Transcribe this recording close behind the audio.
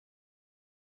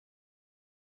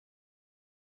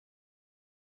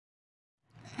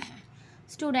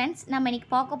Students, நம்ம இன்னைக்கு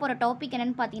பார்க்க போற டாபிக்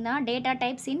என்னன்னு பார்த்தீங்கன்னா data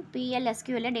types in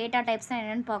PL/SQL data types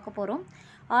என்னன்னு பார்க்க போறோம்.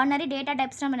 Ordinary data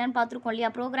types நம்ம என்னன்னு பார்த்திருக்கோம் இல்லையா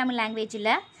programming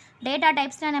languageல data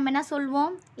typesனா நம்ம என்ன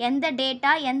சொல்வோம் எந்த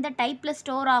டேட்டா எந்த டைப்ல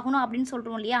ஸ்டோர் ஆகணும் அப்படினு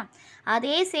சொல்றோம் இல்லையா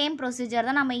அதே சேம் ப்ரொசீஜர்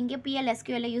தான் நம்ம இங்க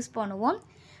PL/SQL ல யூஸ் பண்ணுவோம்.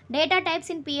 Data types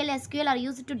in PL/SQL are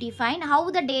used to define how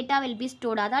the data will be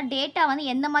stored. அத டேட்டா வந்து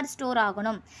எந்த மாதிரி ஸ்டோர்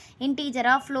ஆகணும்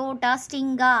இன்டிஜரா ஃப்ளோட்டா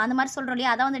ஸ்ட்ரிங்கா அந்த மாதிரி சொல்றோம்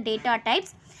இல்லையா அத வந்து data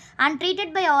types and treated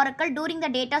by Oracle during the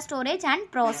data storage and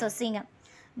processing.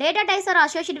 Data types are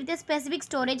associated with a specific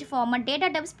storage format. Data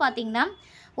types பாத்தீங்கன்னா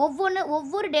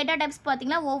ஒவ்வொரு data types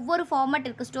பாத்தீங்கன்னா ஒவ்வொரு format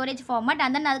இருக்கு storage format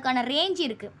and then அதுக்கான range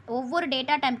இருக்கு. ஒவ்வொரு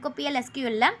data typeக்கும்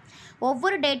PL/SQL ல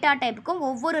ஒவ்வொரு data typeக்கும்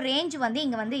ஒவ்வொரு range வந்து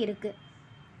இங்க வந்து இருக்கு.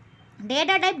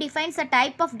 Data type defines a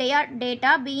type of data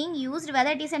being used,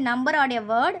 whether it is a number or a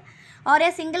word or a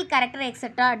single character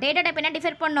etc. Data type என்ன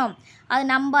டிஃபைன் பண்ணோம் அது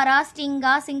நம்பரா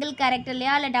ஸ்ட்ரிங்கா சிங்கிள்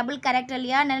கேரக்டர்லையா இல்லை டபுள்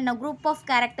கேரக்டர்லையா இல்லை குரூப் ஆஃப்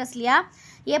கேரக்டர்ஸ்லையா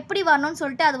எப்படி வரணும்னு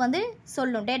சொல்லிட்டு அது வந்து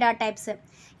சொல்லும் டேட்டா டைப்ஸ்.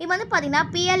 இப்போ வந்து பார்த்தீங்கன்னா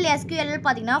PL/SQL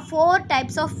பார்த்தீங்கன்னா 4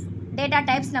 types of data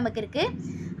types நமக்கு இருக்குது.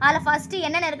 அதில் ஃபஸ்ட்டு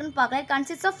என்னென்ன இருக்குன்னு பார்க்கலாம்.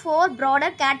 consists of 4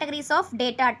 broader categories of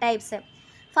data types.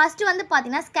 First வந்து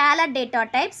பார்த்தீங்கன்னா scalar data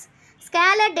types.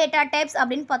 Scalar data types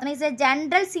அப்படின்னு பார்த்தோன்னா is a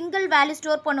general single value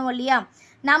store பண்ணுவோம் இல்லையா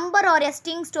நம்பர் ஆர் எ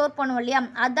ஸ்ட்ரிங் ஸ்டோர் பண்ணுவோம் இல்லையா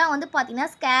அதான் வந்து பார்த்தீங்கன்னா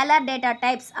ஸ்கேலார் டேட்டா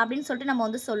டைப்ஸ் அப்படின்னு சொல்லிட்டு நம்ம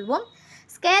வந்து சொல்வோம்.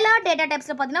 ஸ்கேலார் டேட்டா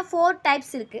டைப்ஸில் பார்த்தீங்கன்னா 4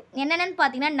 டைப்ஸ் இருக்குது. என்னென்னு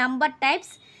பார்த்தீங்கன்னா number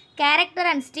types character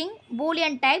and string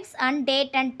Boolean types and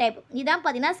date and type இதான்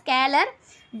பார்த்தீங்கன்னா ஸ்கேலர்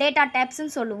டேட்டா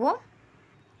டைப்ஸ்ன்னு சொல்லுவோம்.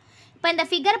 இப்போ இந்த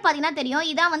ஃபிகர் பார்த்தீங்கன்னா தெரியும்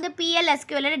இதான் வந்து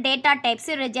PL/SQL டேட்டா டைப்ஸ்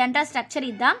ஒரு ஜென்ரல் ஸ்ட்ரக்சர்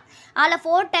இதுதான். அதில்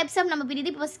 4 டைப்ஸ் நம்ம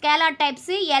பிரிது இப்போ scalar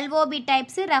types LOB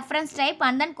types reference type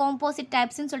and then composite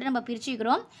டைப்ஸ்ன்னு சொல்லிட்டு நம்ம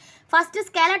பிரிச்சுக்கிறோம். ஃபஸ்ட்டு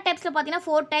ஸ்கேலார் டைப்ஸில் பார்த்தீங்கன்னா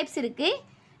 4 டைப்ஸ் இருக்குது.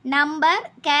 Number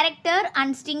character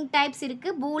and string types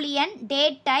இருக்குது Boolean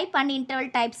date type and interval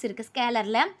types இருக்குது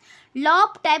ஸ்கேலரில்.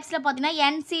 லாப் டைப்ஸில் பார்த்தீங்கன்னா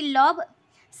NC லாப்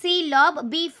C லாப்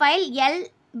B ஃபைல் L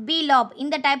B லாப்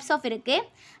இந்த டைப்ஸ் ஆஃப் இருக்குது.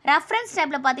 Reference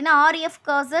டைப்பில் பார்த்தீங்கன்னா REF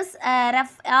கர்சஸ்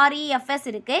REFS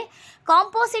இருக்குது.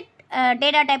 காம்போசிட்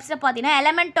டேட்டா டைப்ஸில் பார்த்தீங்கன்னா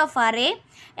element of array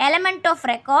element of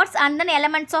records and then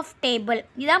elements of table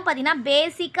இதான் பார்த்தீங்கன்னா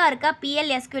பேசிக்காக இருக்க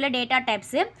PL/SQL டேட்டா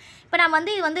டைப்ஸு. இப்போ நம்ம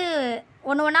வந்து இது வந்து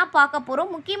ஒன்று ஒன்றா பார்க்க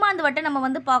போகிறோம். முக்கியமானது மட்டும் நம்ம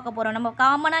வந்து பார்க்க போகிறோம். நம்ம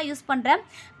காமனாக யூஸ் பண்ணுற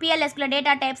PL/SQL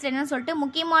டேட்டா டைப்ஸ் என்னன்னு சொல்லிட்டு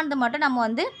முக்கியமானது மட்டும் நம்ம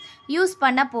வந்து யூஸ்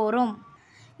பண்ண போகிறோம்.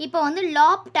 இப்போ வந்து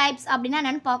லாப் டைப்ஸ் அப்படின்னா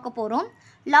என்னென்னு பார்க்க போகிறோம்.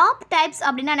 லாப் டைப்ஸ்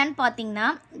அப்படின்னா என்னென்னு பார்த்தீங்கன்னா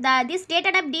this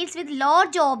data type deals with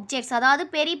large objects அதாவது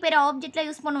பெரிய பெரிய ஆப்ஜெக்டில்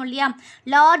யூஸ் பண்ணுவோம் இல்லையா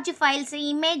லார்ஜ் ஃபைல்ஸு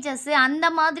இமேஜஸ்ஸு அந்த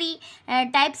மாதிரி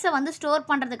டைப்ஸை வந்து ஸ்டோர்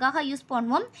பண்ணுறதுக்காக யூஸ்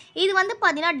பண்ணுவோம். இது வந்து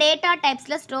பார்த்தீங்கன்னா டேட்டா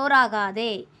டைப்ஸில் ஸ்டோர்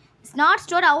ஆகாது. It's not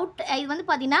store out. இது வந்து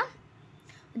பார்த்தீங்கன்னா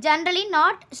generally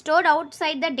not stored out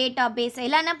side the data base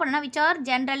எல்லாம் என்ன பண்ணணும்னா விச் ஆர்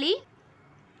ஜென்ரலி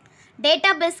டேட்டா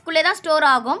பேஸ்க்குள்ளே தான் ஸ்டோர்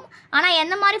ஆகும். ஆனால்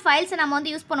எந்த மாதிரி ஃபைல்ஸை நம்ம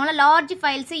வந்து யூஸ் பண்ணுவோம்ல லார்ஜ்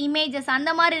ஃபைல்ஸு இமேஜஸ்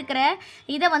அந்த மாதிரி இருக்கிற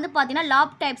இதை வந்து பார்த்தீங்கன்னா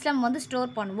லாப் டைப்ஸில் நம்ம வந்து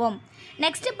ஸ்டோர் பண்ணுவோம்.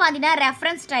 நெக்ஸ்ட்டு பார்த்தீங்கன்னா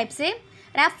ரெஃபரன்ஸ் டைப்ஸு.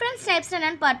 ரெஃபரன்ஸ் டைப்ஸ்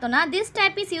என்னென்னு பார்த்தோன்னா this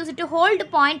type is use to hold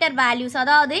pointer values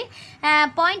அதாவது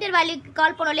பாயிண்டர் வேல்யூக்கு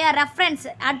கால் பண்ணோம் இல்லையா ரெஃபரன்ஸ்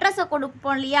அட்ரஸை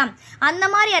கொடுப்போம் இல்லையா அந்த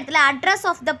மாதிரி இடத்துல address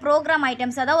of the program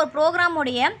items அதாவது ஒரு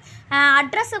ப்ரோக்ராமுடைய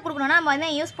அட்ரஸை கொடுக்கணுன்னா நம்ம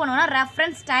வந்து யூஸ் பண்ணுவோம்னா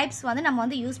ரெஃபரன்ஸ் டைப்ஸ் வந்து நம்ம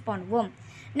வந்து யூஸ் பண்ணுவோம்.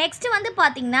 நெக்ஸ்ட்டு வந்து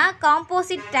பார்த்திங்கன்னா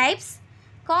காம்போசிட் டைப்ஸ்.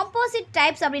 காம்போசிட்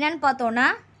டைப்ஸ் அப்படின்னான்னு பார்த்தோன்னா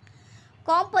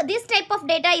this type of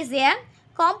data is a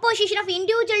composition of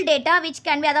individual data which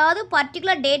can be அதாவது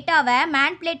பர்டிகுலர் டேட்டாவை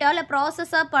மேன்பிளேட்டாக இல்லை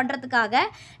ப்ராசஸாக பண்ணுறதுக்காக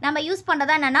நம்ம யூஸ்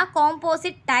பண்ணுறதா என்னென்னா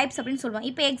காம்போசிட் டைப்ஸ் அப்படின்னு சொல்லுவோம்.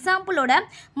 இப்போ எக்ஸாம்பிளோட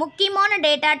முக்கியமான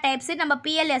டேட்டா டைப்ஸு நம்ம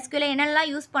PL/SQL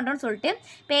என்னெல்லாம் யூஸ் பண்ணுறோன்னு சொல்லிட்டு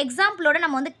இப்போ எக்ஸாம்பிளோட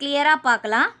நம்ம வந்து கிளியராக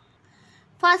பார்க்கலாம்.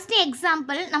 ஃபஸ்ட்டு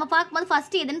எக்ஸாம்பிள் நம்ம பார்க்கும்போது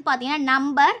ஃபஸ்ட்டு எதுன்னு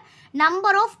பார்த்தீங்கன்னா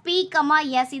நம்பர் ஆஃப் P,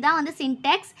 S இதான் வந்து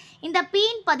சின்டெக்ஸ். இந்த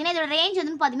Pன்னு பார்த்தீங்கன்னா இதோட ரேஞ்ச்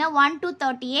வந்து பார்த்தீங்கன்னா 1 to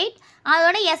 38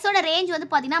 அதோட எஸ்ஸோட ரேஞ்ச் வந்து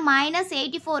பார்த்தீங்கன்னா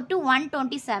 -84 to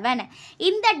 127.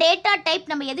 இந்த டேட்டா டைப்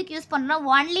நம்ம எதுக்கு யூஸ் பண்ணுறோம்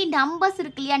ஒன்லி நம்பர்ஸ்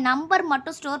இருக்கு இல்லையா நம்பர்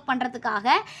மட்டும் ஸ்டோர்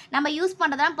பண்ணுறதுக்காக நம்ம யூஸ்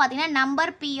பண்ணுறதுலாம் பார்த்தீங்கன்னா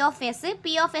நம்பர் P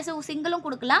சிங்கிளும்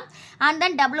கொடுக்கலாம் அண்ட்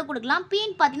தென் டபுளும் கொடுக்கலாம்.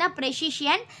 Pன்னு பார்த்தீங்கன்னா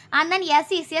precision and then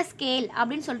S is a scale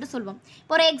அப்படின்னு சொல்லிட்டு சொல்லுவோம்.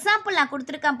 இப்போ ஒரு எக்ஸாம்பிள் நான்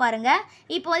கொடுத்துருக்கேன் பாருங்கள்.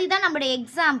 இப்போ இதுதான் நம்மளுடைய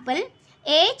எக்ஸாம்பிள்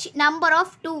ஏஜ் நம்பர்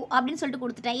ஆஃப் 2 அப்படின்னு சொல்லிட்டு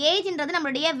கொடுத்துட்டேன். ஏஜ்ன்றது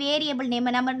நம்மளுடைய வேரியபிள் நேம்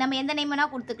நம்ம எந்த நேம்னா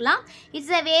கொடுத்துக்கலாம்.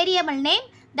 It's a variable name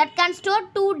that can store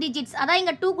 2 digits அதான்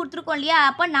இங்கே 2 கொடுத்துருக்கோம் இல்லையா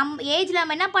அப்போ ஏஜில்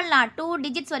நம்ம என்ன பண்ணலாம் 2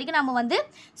 digits வரைக்கும் நம்ம வந்து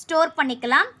ஸ்டோர்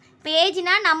பண்ணிக்கலாம். இப்போ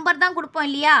ஏஜ்னா நம்பர் தான் கொடுப்போம்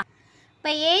இல்லையா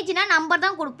இப்போ ஏஜ்னா நம்பர்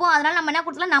தான் கொடுப்போம், அதனால் நம்ம என்ன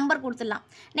கொடுத்துலாம், நம்பர் கொடுத்துடலாம்.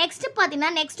 நெக்ஸ்ட்டு பார்த்தீங்கன்னா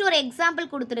நெக்ஸ்ட் ஒரு எக்ஸாம்பிள்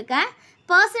கொடுத்துருக்கேன்.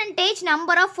 பர்சன்டேஜ்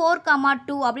நம்பர் ஆஃப்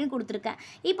 4,2 அப்படின்னு கொடுத்துருக்கேன்.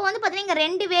 இப்போ வந்து பார்த்தீங்கன்னா இங்கே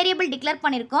 2 வேரியபிள் டிக்ளேர்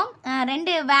பண்ணியிருக்கோம்,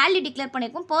 2 வேல்யூ டிக்ளேர்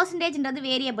பண்ணியிருக்கோம். பர்சன்டேஜ்ன்றது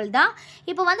வேரியபிள் தான்.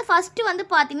 இப்போ வந்து ஃபஸ்ட்டு வந்து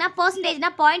பார்த்தீங்கன்னா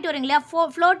பர்சன்டேஜ்னால் பாயிண்ட் வரும் இல்லையா,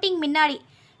 ஃப்ளோட்டிங் முன்னாடி.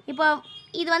 இப்போ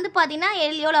இது வந்து பார்த்தீங்கன்னா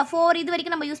எவ்வளோ 4 இது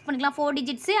வரைக்கும் நம்ம யூஸ் பண்ணிக்கலாம், 4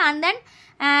 டிஜிட்ஸு. அண்ட் தென்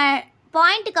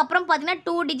பாயிண்ட்டுக்கு அப்புறம் பார்த்தீங்கன்னா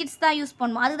 2 டிஜிட்ஸ் தான் யூஸ்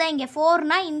பண்ணுவோம். அதுதான் இங்கே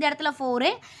 4னா இந்த இடத்துல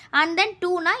 4 அண்ட் தென்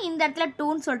 2னா இந்த இடத்துல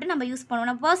 2ன்னு சொல்லிட்டு நம்ம யூஸ் பண்ணுவோம்.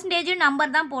 நம்ம பர்சன்டேஜ்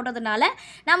நம்பர் தான் போட்டதுனால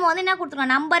நம்ம வந்து என்ன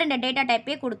கொடுத்துருக்கோம், நம்பர் இந்த டேட்டா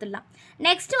டைப்பே கொடுத்துடலாம்.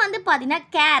 நெக்ஸ்ட் வந்து பார்த்தீங்கன்னா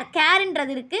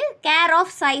கேர்ன்றது இருக்குது, கேர்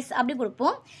ஆஃப் சைஸ் அப்படி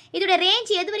கொடுப்போம். இதோட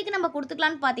ரேஞ்ச் எது வரைக்கும் நம்ம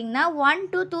கொடுத்துக்கலாம்னு பார்த்தீங்கன்னா 1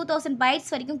 to 2000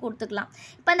 பைட்ஸ் வரைக்கும் கொடுத்துக்கலாம்.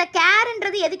 இப்போ இந்த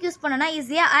கேர்ன்றது எதுக்கு யூஸ் பண்ணோன்னா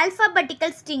ஈஸியாக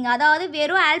ஆல்ஃபபெட்டிக்கல் ஸ்ட்ரிங், அதாவது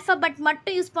வெறும் ஆல்ஃபபெட்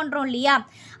மட்டும் யூஸ் பண்ணுறோம் இல்லையா,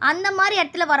 அந்த மாதிரி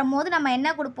இடத்துல வரும்போது நம்ம என்ன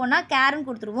கொடுப்போம்னா கேர்னு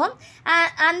கொடுத்துருவோம்.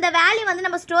 அந்த வேல்யூ வந்து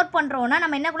நம்ம ஸ்டோர் பண்ணுறோன்னா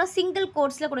நம்ம என்ன கூட சிங்கிள்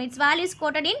கோட்ஸில் கொடுக்கும். It's values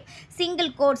coated in single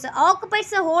quotes.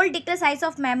 ஆக்குபைட்ஸ் a whole declare size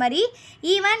of memory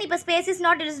even இப்போ space is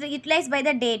not utilise by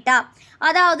the data.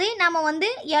 அதாவது நம்ம வந்து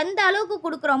எந்த அளவுக்கு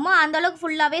கொடுக்குறோமோ அந்த அளவுக்கு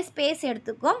ஃபுல்லாகவே ஸ்பேஸ்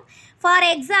எடுத்துக்கும். ஃபார்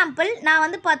எக்ஸாம்பிள் நான்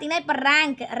வந்து பார்த்தீங்கன்னா இப்போ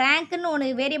ரேங்க்னு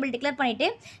ஒன்று வேரியபிள் டிக்ளேர் பண்ணிவிட்டு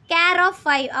கேர் ஆஃப்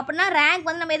 5 அப்படின்னா ரேங்க்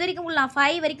வந்து நம்ம எது வரைக்கும் கொடுக்கலாம்,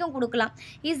 5 வரைக்கும் கொடுக்கலாம்.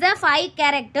 Is the 5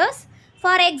 characters.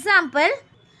 For example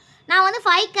நான் வந்து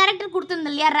 5 கேரக்டர்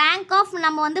கொடுத்துருந்தேன் இல்லையா, ரேங்க் ஆஃப்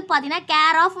நம்ம வந்து பார்த்தீங்கன்னா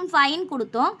கேர் ஆஃப் 5ன்னு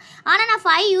கொடுத்தோம். ஆனால் நான்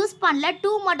 5 யூஸ் பண்ணல,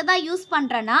 2 மட்டும் தான் யூஸ்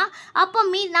பண்ணுறேன்னா அப்போ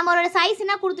நம்மளோட சைஸ்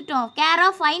என்ன கொடுத்துட்டோம், கேர்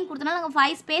ஆஃப் 5 கொடுத்தனால நமக்கு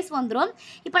 5 ஸ்பேஸ் வந்துடும்.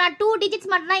 இப்போ நான் 2 டிஜிட்ஸ்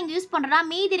மட்டும் தான் இங்கே யூஸ் பண்ணுறேன்னா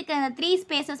மீதி இருக்கிற அந்த 3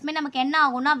 ஸ்பேசஸ்மே நமக்கு என்ன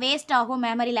ஆகும்னா வேஸ்ட் ஆகும்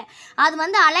மெமரியில். அது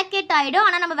வந்து அலோகேட் ஆகிடும்,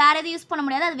 ஆனால் நம்ம வேறு எதுவும் யூஸ் பண்ண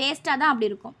முடியாது, அது வேஸ்ட்டாக தான் அப்படி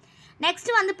இருக்கும்.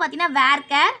 நெக்ஸ்ட்டு வந்து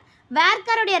பார்த்தீங்கன்னா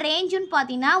வேர்காரோடைய ரேஞ்சுன்னு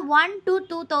பார்த்தீங்கன்னா 1 to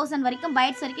 2000 வரைக்கும்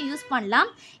பைட்ஸ் வரைக்கும் யூஸ் பண்ணலாம்.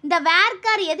 இந்த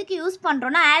வேர்கார் எதுக்கு யூஸ்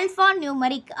பண்ணுறோன்னா ஆல்ஃபா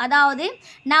நியூமரிக், அதாவது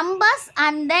நம்பர்ஸ்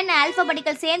அண்ட் தென்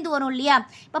ஆல்ஃபபெட்டிக்கல் சேர்ந்து வரும் இல்லையா,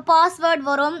 இப்போ பாஸ்வேர்ட்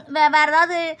வரும், வேறு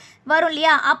ஏதாவது வரும்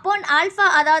இல்லையா, அப்போ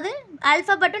அதாவது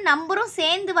ஆல்ஃபபெட்டும் நம்பரும்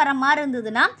சேர்ந்து வர மாதிரி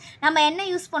இருந்ததுன்னா நம்ம என்ன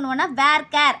யூஸ் பண்ணுவோம்னா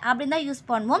வேர்கேர் அப்படின்னு தான் யூஸ்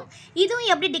பண்ணுவோம். இதுவும்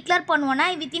எப்படி டிக்ளேர் பண்ணுவோம்னா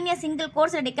வித்தின் ஏ சிங்கிள்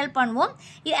கோட்ஸை டிக்ளேர் பண்ணுவோம்.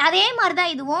 அதே மாதிரி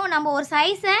தான் இதுவும் நம்ம ஒரு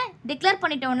சைஸை டிக்ளேர்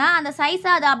பண்ணிட்டோம்னா அந்த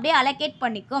சைஸை அதை அப்படியே அலோகேட்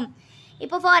பண்ணிக்கும்.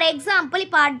 இப்போ ஃபார் எக்ஸாம்பிள்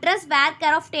இப்போ அட்ரஸ்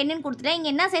வேர்கேர் ஆஃப் 10ன்னு கொடுத்துட்டேன். இங்கே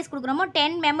என்ன சைஸ் கொடுக்குறோமோ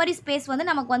 10 மெமரி ஸ்பேஸ் வந்து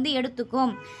நமக்கு வந்து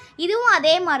எடுத்துக்கும். இதுவும்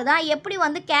அதே மாதிரி தான் எப்படி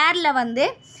வந்து கேரில் வந்து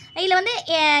இதில் வந்து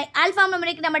ஆல்ஃபா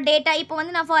மெமரிக்கு நம்ம டேட்டா இப்போ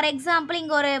வந்து நான் ஃபார் எக்ஸாம்பிள்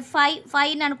இங்கே ஒரு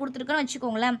 5 நான் கொடுத்துருக்கேன்னு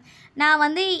வச்சுக்கோங்களேன். நான்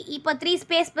வந்து இப்போ 3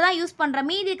 ஸ்பேஸ் தான் யூஸ் பண்ணுறேன்,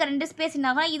 மீதி இருக்கிற 2 ஸ்பேஸ் என்ன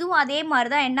ஆகும்னா இதுவும் அதே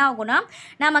மாதிரி தான் என்ன ஆகும்னா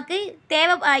நமக்கு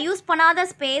யூஸ் பண்ணாத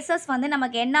ஸ்பேசஸ் வந்து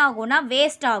நமக்கு என்ன ஆகும்னா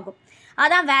வேஸ்ட் ஆகும்.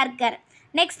 அதான் வேர்கேர்.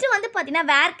 நெக்ஸ்ட்டு வந்து பார்த்தீங்கன்னா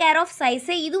வேர்கேர் ஆஃப்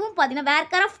சைஸு. இதுவும் பார்த்தீங்கன்னா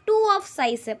வேர்கேர் ஆஃப் 2 ஆஃப்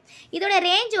சைஸு. இதோட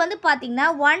ரேஞ்ச் வந்து பார்த்தீங்கன்னா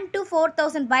 1 to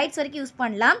 4000 பைட்ஸ் வரைக்கும் யூஸ்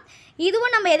பண்ணலாம்.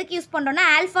 இதுவும் நம்ம எதுக்கு யூஸ் பண்ணுறோம்னா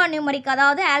ஆல்ஃபா நியூமரிக்,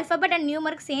 அதாவது ஆல்ஃபபெட் அண்ட்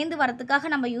நியூமரிக் சேர்ந்து வரதுக்காக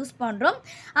நம்ம யூஸ் பண்ணுறோம்.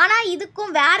 ஆனால்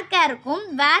இதுக்கும் வேர்கேருக்கும்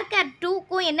வேர்கேர்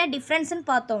 2க்கும் என்ன டிஃப்ரென்ஸ்னு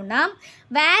பார்த்தோம்னா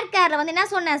வேர்கேரில் வந்து என்ன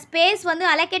சொன்னேன், ஸ்பேஸ் வந்து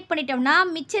அலோகேட் பண்ணிட்டோம்னா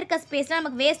மிச்சம் இருக்க ஸ்பேஸ்லாம்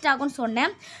நமக்கு வேஸ்ட் ஆகும்னு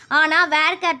சொன்னேன். ஆனால்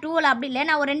வேர்கேர் 2ல் அப்படி இல்லை,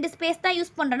 நான் ஒரு 2 ஸ்பேஸ் தான்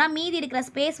யூஸ் பண்ணுறேன்னா மீதி இருக்கிற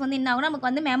ஸ்பேஸ் வந்து என்ன ஆகும் நமக்கு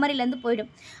வந்து மெமரியிலேருந்து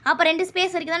போயிடும். அப்போ 2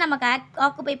 ஸ்பேஸ் வரைக்கும் தான் நமக்கு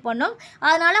ஆக்குபை பண்ணும்.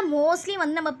 அதனால் மோஸ்ட்லி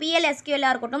வந்து நம்ம PL/SQL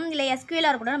இருக்கட்டும் இல்லை SQL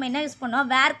இருக்கட்டும் நம்ம என்ன யூஸ் பண்ணுவோம்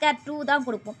வேர்கேர் 2 தான்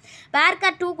கொடுப்போம்.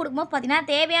 வேர்கேர் 2 கொடுக்கும்போது பார்த்தீங்கன்னா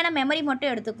தேவையான மெமரி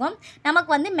மட்டும் எடுத்துக்கும், நமக்கு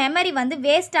வந்து மெமரி வந்து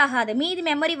வேஸ்ட் ஆகாது, மீதி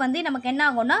மெமரி வந்து நமக்கு என்ன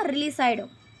ஆகும்னா ரிலீஸ்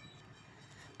ஆகிடும்.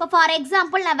 இப்போ ஃபார்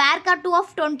எக்ஸாம்பிள் நான் வேர்கேர் 2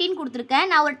 ஆஃப் 20ன்னு கொடுத்துருக்கேன்,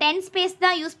 நான் ஒரு 10 ஸ்பேஸ்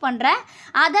தான் யூஸ் பண்ணுறேன்.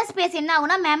 அதர் ஸ்பேஸ் என்ன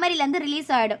ஆகும்னா மெமரியிலேருந்து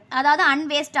ரிலீஸ் ஆகிடும், அதாவது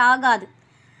அன்வேஸ்ட் ஆகாது.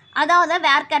 அதாவது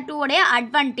வேர்கேர் 2உடைய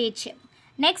அட்வான்டேஜ்.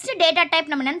 நெக்ஸ்ட் டேட்டா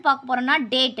டைப் நம்ம என்னென்னு பார்க்க போகிறோம்னா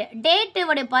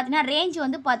டேட்டுடைய பார்த்தீங்கன்னா ரேஞ்ச்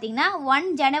வந்து பார்த்தீங்கன்னா 1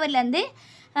 ஜனவரிலேருந்து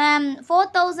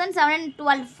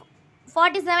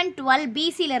 4712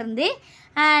 BCலேருந்து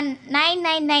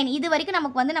 999 இது வரைக்கும்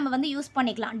நம்ம வந்து யூஸ்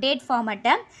பண்ணிக்கலாம் டேட்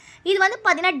ஃபார்மேட்டை. இது வந்து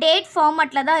பார்த்தீங்கன்னா டேட்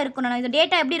ஃபார்மேட்டில் தான் இருக்கணும். இது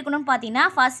டேட்டா எப்படி இருக்கணும்னு பார்த்தீங்கன்னா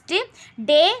ஃபஸ்ட்டு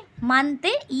டே,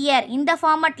 மந்த்து, இயர் இந்த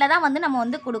ஃபார்மேட்டில் தான் வந்து நம்ம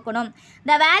வந்து கொடுக்கணும்.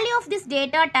 The value of this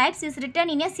data types is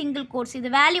written in A single quotes.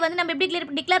 இது வேல்யூ வந்து நம்ம எப்படி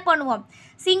டிக்ளேர் பண்ணுவோம்,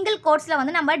 சிங்கிள் கோட்ஸில்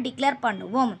வந்து நம்ம டிக்ளேர்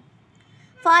பண்ணுவோம்.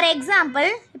 ஃபார் எக்ஸாம்பிள்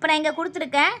இப்போ நான் இங்கே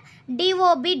கொடுத்துருக்கேன்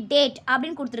DOB டேட்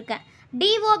அப்படின்னு கொடுத்துருக்கேன்.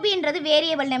 DOBன்றது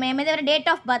வேரியபிள் நேம், இதோட டேட்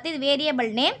ஆஃப் பர்த் இது வேரியபிள்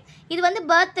நேம். இது வந்து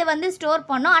பர்த்தை வந்து ஸ்டோர்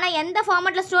பண்ணோம், ஆனால் எந்த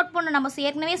ஃபார்மேட்டில் ஸ்டோர் பண்ணணும் நம்ம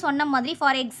ஏற்கனவே சொன்ன மாதிரி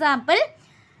for example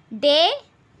day,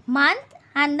 month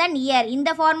and then year இந்த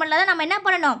ஃபார்மேட்டில் தான் நம்ம என்ன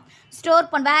பண்ணணும் ஸ்டோர்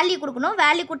வேல்யூ கொடுக்கணும்.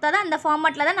 வேல்யூ கொடுத்தா தான் அந்த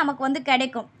ஃபார்மேட்டில் தான் நமக்கு வந்து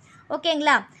கிடைக்கும்.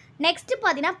 ஓகேங்களா. நெக்ஸ்ட்டு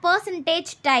பார்த்தீங்கன்னா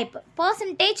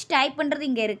பர்சன்டேஜ் டைப்புன்றது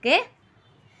இங்கே இருக்குது.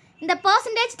 இந்த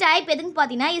percentage type எதுன்னு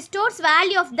பார்த்தீங்கன்னா it stores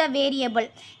value of the variable.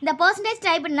 இந்த percentage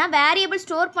typeனா variable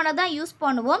ஸ்டோர் பண்ண தான் யூஸ்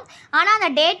பண்ணுவோம். ஆனால் அந்த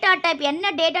டேட்டா டைப்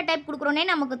என்ன டேட்டா டைப் கொடுக்குறோன்னே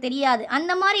நமக்கு தெரியாது.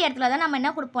 அந்த மாதிரி இடத்துல தான் நம்ம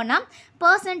என்ன கொடுப்போம்னா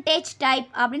percentage type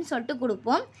அப்படின்னு சொல்லிட்டு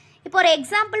கொடுப்போம். இப்போ ஒரு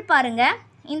எக்ஸாம்பிள் பாருங்கள்.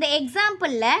 இந்த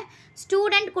எக்ஸாம்பிளில்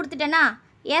ஸ்டூடெண்ட் கொடுத்துட்டேன்னா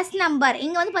எஸ் நம்பர்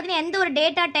இங்கே வந்து பார்த்தீங்கன்னா எந்த ஒரு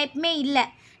டேட்டா டைப்புமே இல்லை,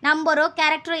 நம்பரோ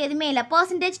கேரக்டரோ எதுவுமே இல்லை,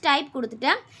 பர்சன்டேஜ் டைப்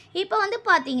கொடுத்துட்டேன். இப்போ வந்து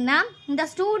பார்த்தீங்கன்னா இந்த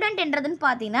ஸ்டூடெண்ட்ன்றதுன்னு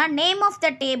பார்த்தீங்கன்னா நேம் ஆஃப்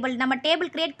த டேபிள், நம்ம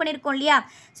டேபிள் க்ரியேட் பண்ணியிருக்கோம் இல்லையா,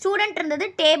 ஸ்டூடெண்ட் இருந்தது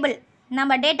டேபிள்,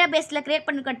 நம்ம டேட்டா பேஸில் க்ரியேட்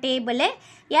பண்ணியிருக்க டேபிள்.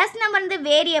 எஸ் நம்பர் வந்து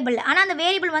வேரியபிள், ஆனால் அந்த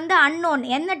வேரியபிள் வந்து அன்னோன்,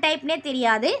 எந்த டைப்னே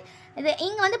தெரியாது. இது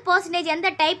இங்கே வந்து பர்சன்டேஜ் எந்த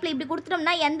டைப்பில் இப்படி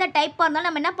கொடுத்துட்டோம்னா எந்த டைப்பாக இருந்தாலும்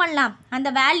நம்ம என்ன பண்ணலாம், அந்த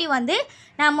வேல்யூ வந்து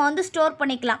நம்ம வந்து ஸ்டோர்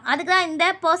பண்ணிக்கலாம். அதுக்கு தான் இந்த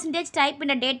பர்சன்டேஜ் டைப்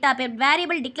இந்த டேட்டா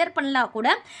வேரியபிள் டிக்ளேர் பண்ணலாம்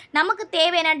கூட நமக்கு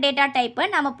தேவையான டேட்டா டைப்பை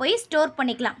நம்ம போய் ஸ்டோர்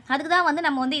பண்ணிக்கலாம். அதுக்கு தான் வந்து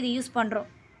நம்ம வந்து இது யூஸ் பண்ணுறோம்.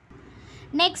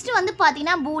 நெக்ஸ்ட் வந்து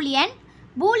பார்த்தீங்கன்னா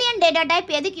பூலியன் டேட்டா டைப்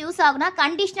எதுக்கு யூஸ் ஆகுனா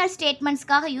கண்டிஷனல்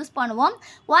ஸ்டேட்மெண்ட்ஸ்க்காக யூஸ் பண்ணுவோம்.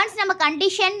 ஒன்ஸ் நம்ம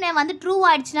கண்டிஷன் வந்து ட்ரூ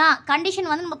ஆகிடுச்சுன்னா, கண்டிஷன்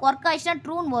வந்து நமக்கு ஒர்க் ஆகிடுச்சுன்னா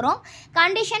ட்ரூன்னு வரும்,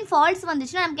 கண்டிஷன் ஃபால்ஸ்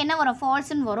வந்துச்சுன்னா நமக்கு என்ன வரும்,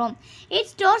 ஃபால்ஸ்ன்னு வரும். It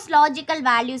stores logical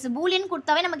values. Boolean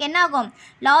கொடுத்தாவே நமக்கு என்ன ஆகும்,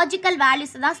 லாஜிக்கல்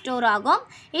வேல்யூஸ் தான் ஸ்டோர் ஆகும்.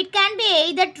 It can be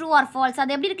either true or false,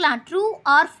 அது எப்படி இருக்கலாம், ட்ரூ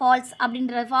ஆர் ஃபால்ஸ்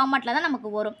அப்படின்ற ஃபார்மேட்டில் தான்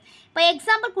நமக்கு வரும். இப்போ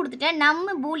எக்ஸாம்பிள் கொடுத்துட்டேன்,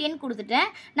 நம்ம பூலியன் கொடுத்துட்டேன்.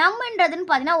 நம்மன்றதுன்னு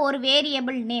பார்த்தீங்கன்னா ஒரு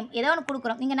வேரியபிள் நேம் ஏதோ ஒன்று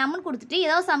கொடுக்குறோம். இங்கே நம்மன்னு கொடுத்துட்டு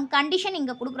ஏதோ சம் கண்டிஷன்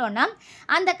இங்கே கொடுக்குறோன்னா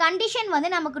அந்த கண்டிஷன் வந்து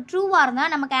நமக்கு ட்ரூவாக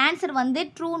இருந்தால் நமக்கு ஆன்சர் வந்து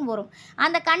ட்ரூன்னு வரும்.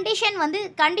 அந்த கண்டிஷன் வந்து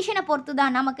கண்டிஷனை பொறுத்து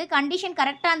தான், நமக்கு கண்டிஷன்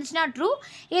கரெக்டாக இருந்துச்சுன்னா ட்ரூ,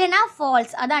 இல்லைனா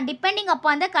ஃபால்ஸ். அதான் டிபெண்டிங் அப்போ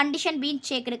அந்த condition been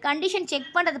checked, condition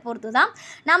check பண்ணுறதை பொறுத்து தான்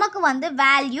நமக்கு வந்து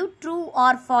வேல்யூ ட்ரூ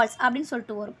ஆர் ஃபால்ஸ் அப்படின்னு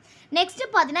சொல்லிட்டு வரும்.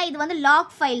 நெக்ஸ்ட்டு பார்த்தீங்கன்னா இது வந்து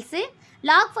லாக் ஃபைல்ஸு.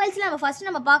 லாக் ஃபைல்ஸில் நம்ம ஃபஸ்ட்டு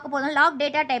நம்ம பார்க்க போதும், லாக்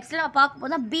டேட்டா டைப்ஸில் நம்ம பார்க்க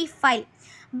போதும் பி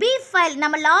ஃபைல்.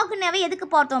 நம்ம லாக்னாவே எதுக்கு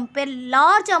பார்த்தோம்,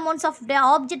 லார்ஜ் அமௌண்ட்ஸ் ஆஃப்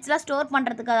ஆப்ஜெக்ட்ஸ்லாம் ஸ்டோர்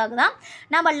பண்ணுறதுக்காக தான்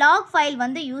நம்ம லாக் ஃபைல்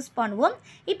வந்து யூஸ் பண்ணுவோம்.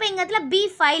 இப்போ இங்கே இடத்துல பி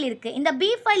ஃபைல் இருக்குது. இந்த பி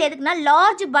ஃபைல் எதுக்குன்னா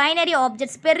லார்ஜ் பைனரி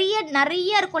ஆப்ஜெக்ட்ஸ்,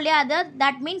 நிறைய இருக்கும் இல்லையா, அது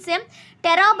தட் மீன்ஸ்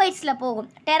டெராபைட்ஸில் போகும்.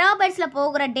 டெராபைட்ஸில்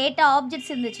போகிற டேட்டா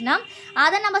ஆப்ஜெக்ட்ஸ் இருந்துச்சுன்னா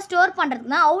அதை நம்ம ஸ்டோர்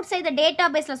பண்ணுறதுக்கு தான், அவுட் சைட் த டேட்டா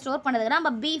பேஸில் ஸ்டோர் பண்ணுறதுக்கு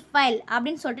நம்ம பி ஃபைல்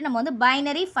அப்படின்னு சொல்லிட்டு நம்ம வந்து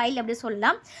பைனரி ஃபைல் அப்படி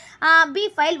சொல்லலாம். பி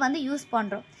ஃபைல் வந்து யூஸ்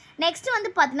பண்ணுறோம். நெக்ஸ்ட் வந்து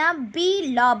பார்த்தீங்கன்னா பி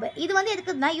லாப். இது வந்து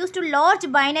எதுக்குன்னா use to large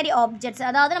binary objects,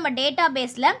 அதாவது நம்ம டேட்டா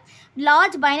பேஸில்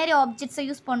லார்ஜ் பைனரி ஆப்ஜெக்ட்ஸை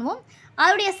யூஸ் பண்ணுவோம்.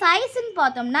 அதோடைய சைஸ்ன்னு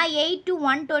பார்த்தோம்னா 8 to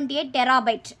 128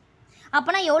 டெராபைட்.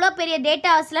 அப்போனா எவ்வளோ பெரிய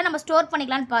டேட்டாஸில் நம்ம ஸ்டோர்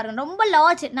பண்ணிக்கலான்னு பாருங்கள். ரொம்ப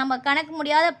லார்ஜ், நம்ம கணக்கு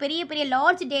முடியாத பெரிய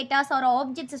லார்ஜ் டேட்டாஸ் ஒரு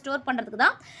ஆப்ஜெக்ட்ஸ் ஸ்டோர் பண்ணுறதுக்கு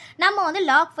தான் நம்ம வந்து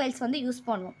லாக் ஃபைல்ஸ் வந்து யூஸ்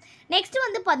பண்ணுவோம். நெக்ஸ்ட்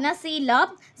வந்து பார்த்தீங்கன்னா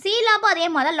சி அதே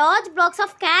மாதிரி large blocks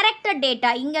of character data.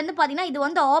 இங்கே வந்து பார்த்தீங்கன்னா இது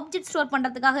வந்து ஆப்ஜெக்ட் ஸ்டோர்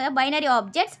பண்ணுறதுக்காக பைனரி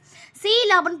ஆப்ஜெக்ட்ஸ். சி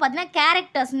லாப்னு பார்த்தீங்கன்னா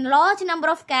characters, large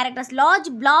number of characters, large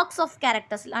blocks of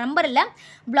characters, number இல்லை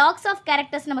பிளாக்ஸ் ஆஃப்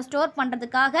கேரக்டர்ஸ் நம்ம ஸ்டோர்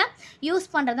பண்ணுறதுக்காக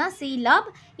யூஸ் பண்ணுறது தான் சி லாப்.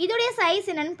 இதோடைய சைஸ்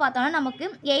என்னென்னு பார்த்தோம்னா நமக்கு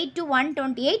 8 to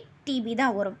 128 TB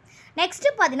தான் வரும். நெக்ஸ்ட்டு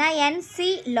பார்த்தீங்கன்னா NC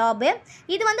லாபு.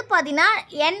 இது வந்து பார்த்தீங்கன்னா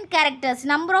n characters,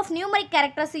 number of numeric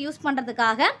characters use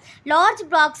பண்ணுறதுக்காக large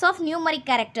blocks of numeric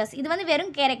characters. இது வந்து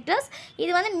வெறும் கேரக்டர்ஸ்,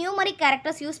 இது வந்து நியூமரிக்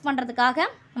கேரக்டர்ஸ் யூஸ் பண்ணுறதுக்காக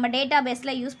நம்ம டேட்டா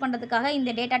பேஸில் யூஸ் பண்ணுறதுக்காக இந்த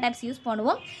டேட்டா டைப்ஸ் யூஸ்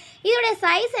பண்ணுவோம். இதோடைய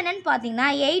சைஸ் என்னென்னு பார்த்தீங்கன்னா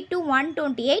 8 to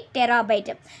 128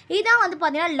 டெராபைட். இதுதான் வந்து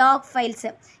பார்த்தீங்கன்னா லாக் ஃபைல்ஸு.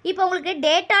 இப்போ உங்களுக்கு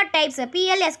டேட்டா டைப்ஸ்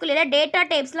PLSQL டேட்டா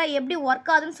டைப்ஸ்லாம் எப்படி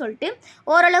ஒர்க் ஆகுதுன்னு சொல்லிட்டு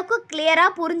ஓரளவுக்கு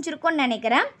கிளியராக புரிஞ்சிருக்கும்னு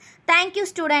நினைக்கிறேன். Thank you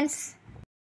students.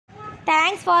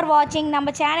 தேங்க்ஸ் ஃபார் வாட்சிங். நம்ம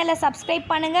சேனலை சப்ஸ்கிரைப்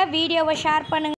பண்ணுங்கள், வீடியோவை ஷேர் பண்ணுங்கள்.